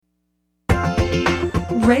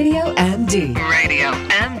Radio MD.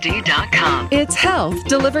 RadioMD.com. It's health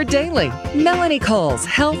delivered daily. Melanie Cole's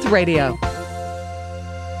Health Radio.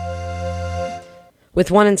 With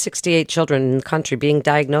 1 in 68 children in the country being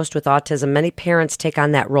diagnosed with autism, many parents take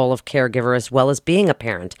on that role of caregiver as well as being a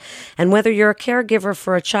parent. And whether you're a caregiver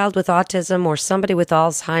for a child with autism or somebody with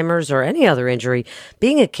Alzheimer's or any other injury,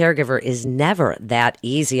 being a caregiver is never that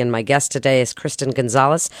easy. And my guest today is Kristen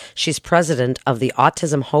Gonzalez. She's president of the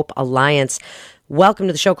Autism Hope Alliance. Welcome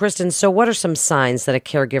to the show, Kristen. So what are some signs that a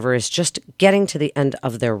caregiver is just getting to the end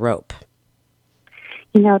of their rope?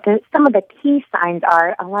 You know, some of the key signs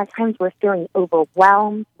are a lot of times we're feeling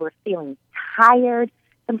overwhelmed, we're feeling tired,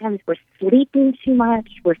 sometimes we're sleeping too much,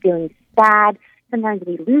 we're feeling sad, sometimes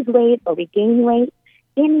we lose weight or we gain weight.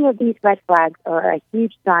 Any of these red flags are a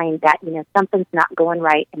huge sign that, you know, something's not going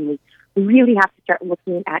right and we really have to start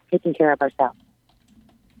looking at taking care of ourselves.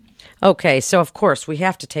 Okay, so of course we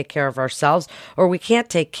have to take care of ourselves or we can't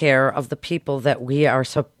take care of the people that we are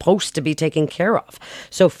supposed to be taking care of.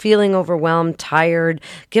 So feeling overwhelmed, tired,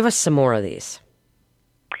 give us some more of these.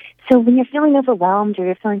 So when you're feeling overwhelmed or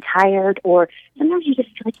you're feeling tired or sometimes you just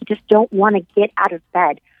feel like you just don't want to get out of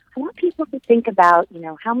bed, I want people to think about, you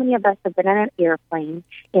know, how many of us have been on an airplane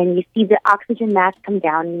and you see the oxygen mask come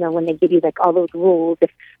down, you know, when they give you like all those rules.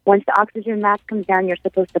 If once the oxygen mask comes down, you're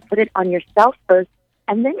supposed to put it on yourself first,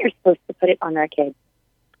 and then you're supposed to put it on our kids.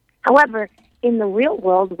 However, in the real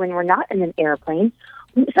world, when we're not in an airplane,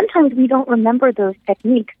 sometimes we don't remember those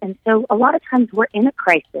techniques. And so a lot of times we're in a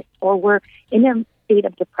crisis or we're in a state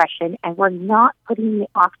of depression and we're not putting the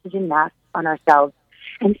oxygen mask on ourselves.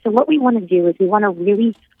 And so what we want to do is we want to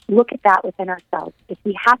really look at that within ourselves. If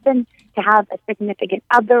we happen to have a significant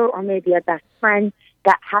other or maybe a best friend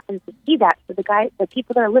that happens to see that, so the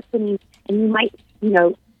people that are listening, and you might, you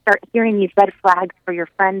know, start hearing these red flags for your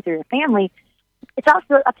friends or your family, it's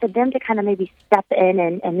also up to them to kind of maybe step in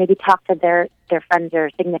and maybe talk to their friends or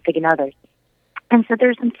significant others. And so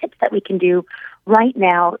there's some tips that we can do right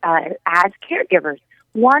now as caregivers.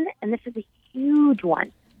 One, and this is a huge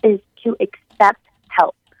one, is to accept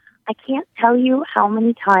help. I can't tell you how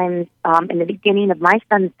many times in the beginning of my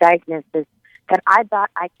son's diagnosis that I thought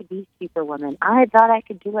I could be Superwoman. I thought I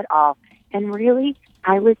could do it all. And really,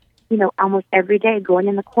 I was, you know, almost every day going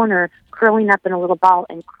in the corner, curling up in a little ball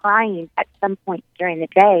and crying at some point during the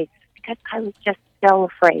day because I was just so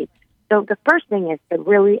afraid. So the first thing is to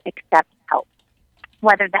really accept help,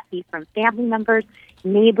 whether that be from family members,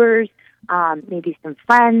 neighbors, maybe some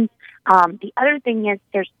friends. The other thing is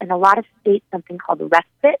there's in a lot of states something called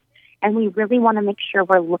respite, and we really want to make sure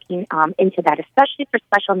we're looking into that, especially for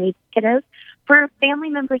special needs kiddos. For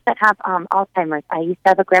family members that have Alzheimer's, I used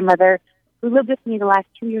to have a grandmother who lived with me the last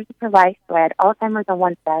 2 years of her life, so I had Alzheimer's on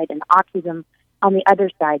one side and autism on the other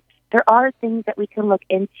side. There are things that we can look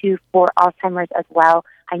into for Alzheimer's as well.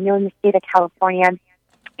 I know in the state of California,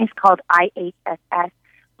 it's called IHSS,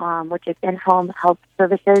 which is In-Home Health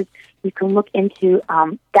Services. You can look into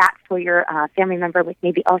that for your family member with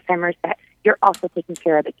maybe Alzheimer's that you're also taking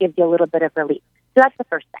care of. It gives you a little bit of relief. So that's the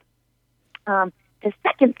first thing. The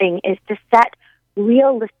second thing is to set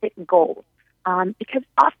realistic goals. Because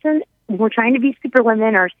often when we're trying to be super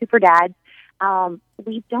women or super dads,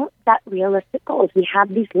 we don't set realistic goals. We have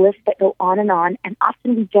these lists that go on, and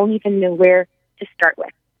often we don't even know where to start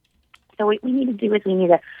with. So what we need to do is we need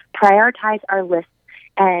to prioritize our lists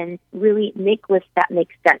and really make lists that make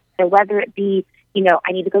sense. So whether it be, you know,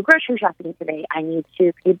 I need to go grocery shopping today, I need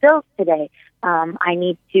to pay bills today, I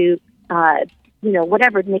need to, you know,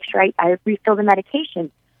 whatever, make sure I refill the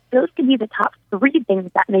medication. Those could be the top 3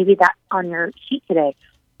 things that maybe that's on your sheet today.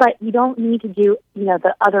 But you don't need to do, you know,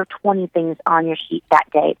 the other 20 things on your sheet that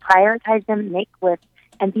day. Prioritize them, make lists,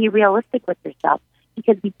 and be realistic with yourself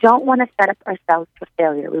because we don't want to set up ourselves for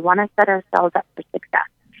failure. We want to set ourselves up for success.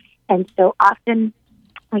 And so often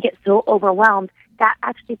we get so overwhelmed that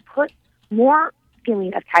actually puts more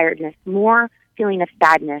feeling of tiredness, more feeling of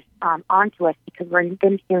sadness onto us because we're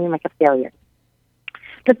then feeling like a failure.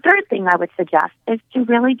 The third thing I would suggest is to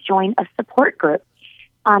really join a support group.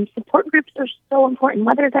 Support groups are so important,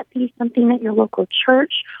 whether that be something at your local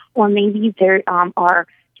church or maybe there are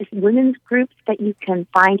just women's groups that you can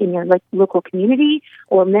find in your local community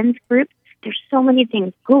or men's groups. There's so many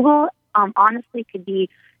things. Google honestly could be,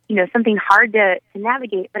 you know, something hard to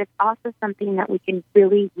navigate, but it's also something that we can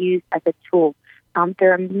really use as a tool.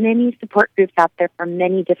 There are many support groups out there for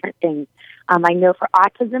many different things. I know for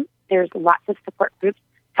autism, there's lots of support groups.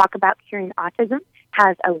 Talk About Curing Autism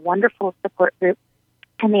has a wonderful support group,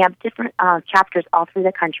 and they have different chapters all through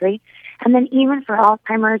the country. And then even for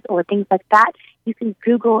Alzheimer's or things like that, you can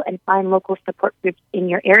Google and find local support groups in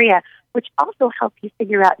your area, which also help you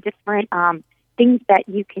figure out different things that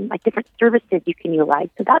you can, like different services you can utilize.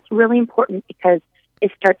 So that's really important because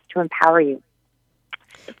it starts to empower you.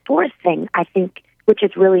 The fourth thing, I think, which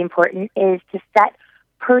is really important, is to set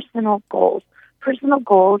personal goals. Personal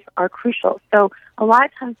goals are crucial. So a lot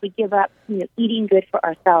of times we give up, eating good for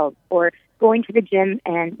ourselves, or going to the gym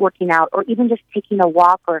and working out, or even just taking a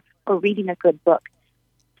walk or reading a good book.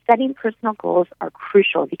 Setting personal goals are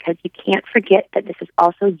crucial because you can't forget that this is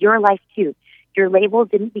also your life too. Your label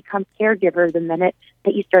didn't become caregiver the minute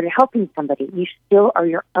that you started helping somebody. You still are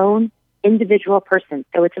your own individual person.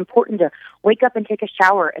 So it's important to wake up and take a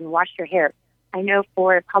shower and wash your hair. I know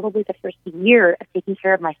for probably the first year of taking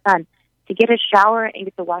care of my son, to get a shower and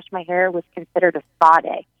get to wash my hair was considered a spa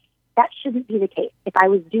day. That shouldn't be the case. If I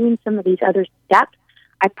was doing some of these other steps,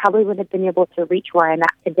 I probably would have been able to reach where I'm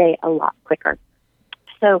at today a lot quicker.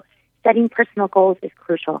 So setting personal goals is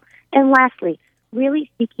crucial. And lastly,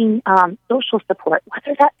 really seeking social support,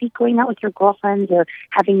 whether that be going out with your girlfriends or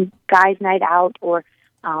having guys' night out, or,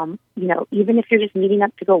 even if you're just meeting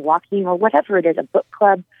up to go walking or whatever it is, a book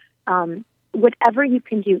club, whatever you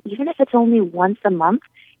can do, even if it's only once a month,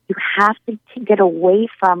 you have to get away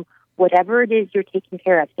from whatever it is you're taking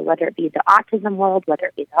care of. So whether it be the autism world, whether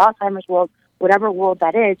it be the Alzheimer's world, whatever world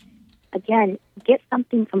that is, again, get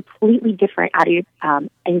something completely different out of you,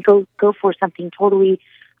 and go for something totally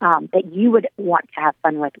that you would want to have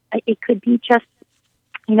fun with. It could be just,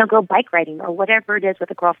 go bike riding or whatever it is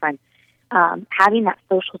with a girlfriend. Having that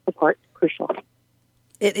social support is crucial.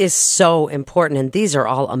 It is so important, and these are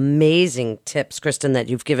all amazing tips, Kristen, that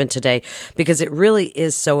you've given today, because it really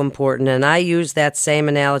is so important. And I use that same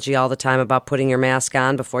analogy all the time about putting your mask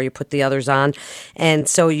on before you put the others on. And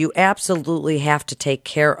so you absolutely have to take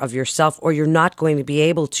care of yourself, or you're not going to be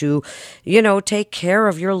able to, take care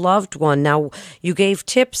of your loved one. Now, you gave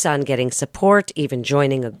tips on getting support, even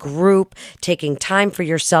joining a group, taking time for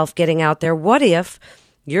yourself, getting out there. What if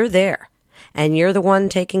you're there and you're the one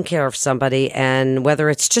taking care of somebody, and whether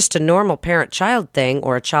it's just a normal parent-child thing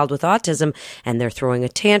or a child with autism, and they're throwing a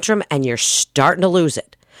tantrum and you're starting to lose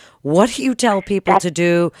it? What do you tell people to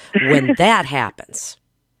do when that happens?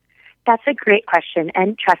 That's a great question,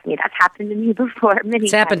 and trust me, that's happened to me before many times.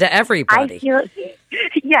 It's happened to everybody. I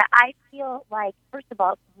feel like, first of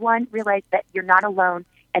all, one, realize that you're not alone,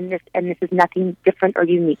 and this is nothing different or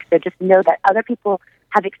unique. So just know that other people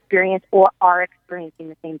have experienced or are experiencing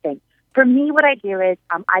the same thing. For me, what I do is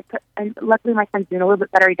and luckily my son's doing a little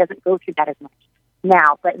bit better. He doesn't go through that as much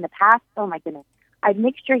now. But in the past, oh my goodness, I'd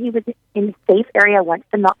make sure he was in a safe area once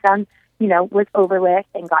the meltdown, was over with,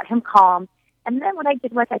 and got him calm. And then what I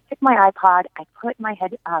did was I took my iPod, I put my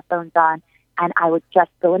headphones on, and I would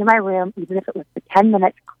just go into my room, even if it was for 10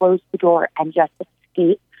 minutes, close the door, and just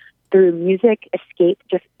escape through music, escape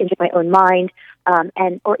just into my own mind,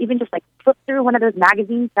 or even just like flip through one of those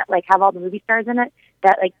magazines that like have all the movie stars in it,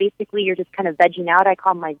 that like basically you're just kind of vegging out. I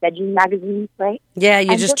call them my vegging magazines, right? Yeah,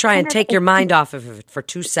 you just try and take your mind off of it for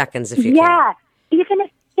 2 seconds if you can.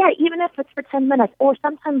 Even if it's for 10 minutes. Or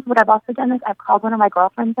sometimes what I've also done is I've called one of my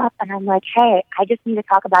girlfriends up and I'm like, hey, I just need to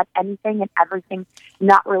talk about anything and everything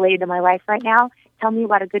not related to my life right now. Tell me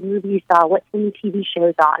about a good movie you saw, what's the new TV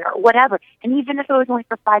shows on, or whatever. And even if it was only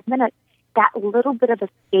for 5 minutes, that little bit of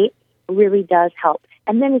escape really does help.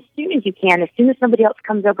 And then as soon as you can, as soon as somebody else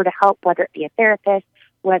comes over to help, whether it be a therapist,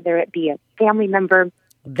 whether it be a family member,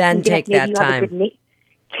 then take that time.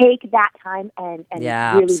 Take that time and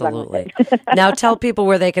yeah, really absolutely. run with it. Now tell people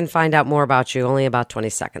where they can find out more about you. Only about 20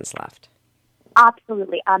 seconds left.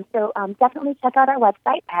 Absolutely. So definitely check out our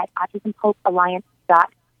website at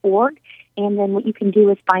autismhopealliance.org. And then what you can do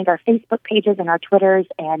is find our Facebook pages and our Twitters,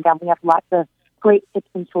 and we have lots of great tips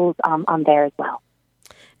and tools on there as well.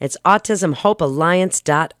 It's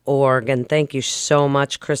autismhopealliance.org. And thank you so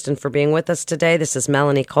much, Kristen, for being with us today. This is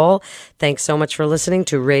Melanie Cole. Thanks so much for listening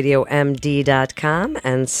to RadioMD.com,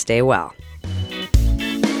 and stay well.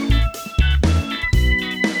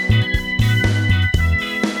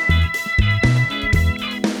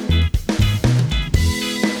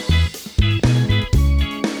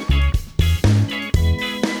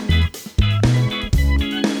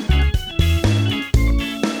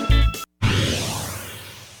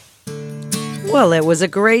 Well, it was a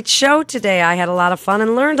great show today. I had a lot of fun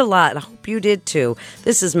and learned a lot. I hope you did too.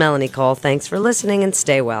 This is Melanie Cole. Thanks for listening, and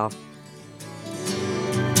stay well.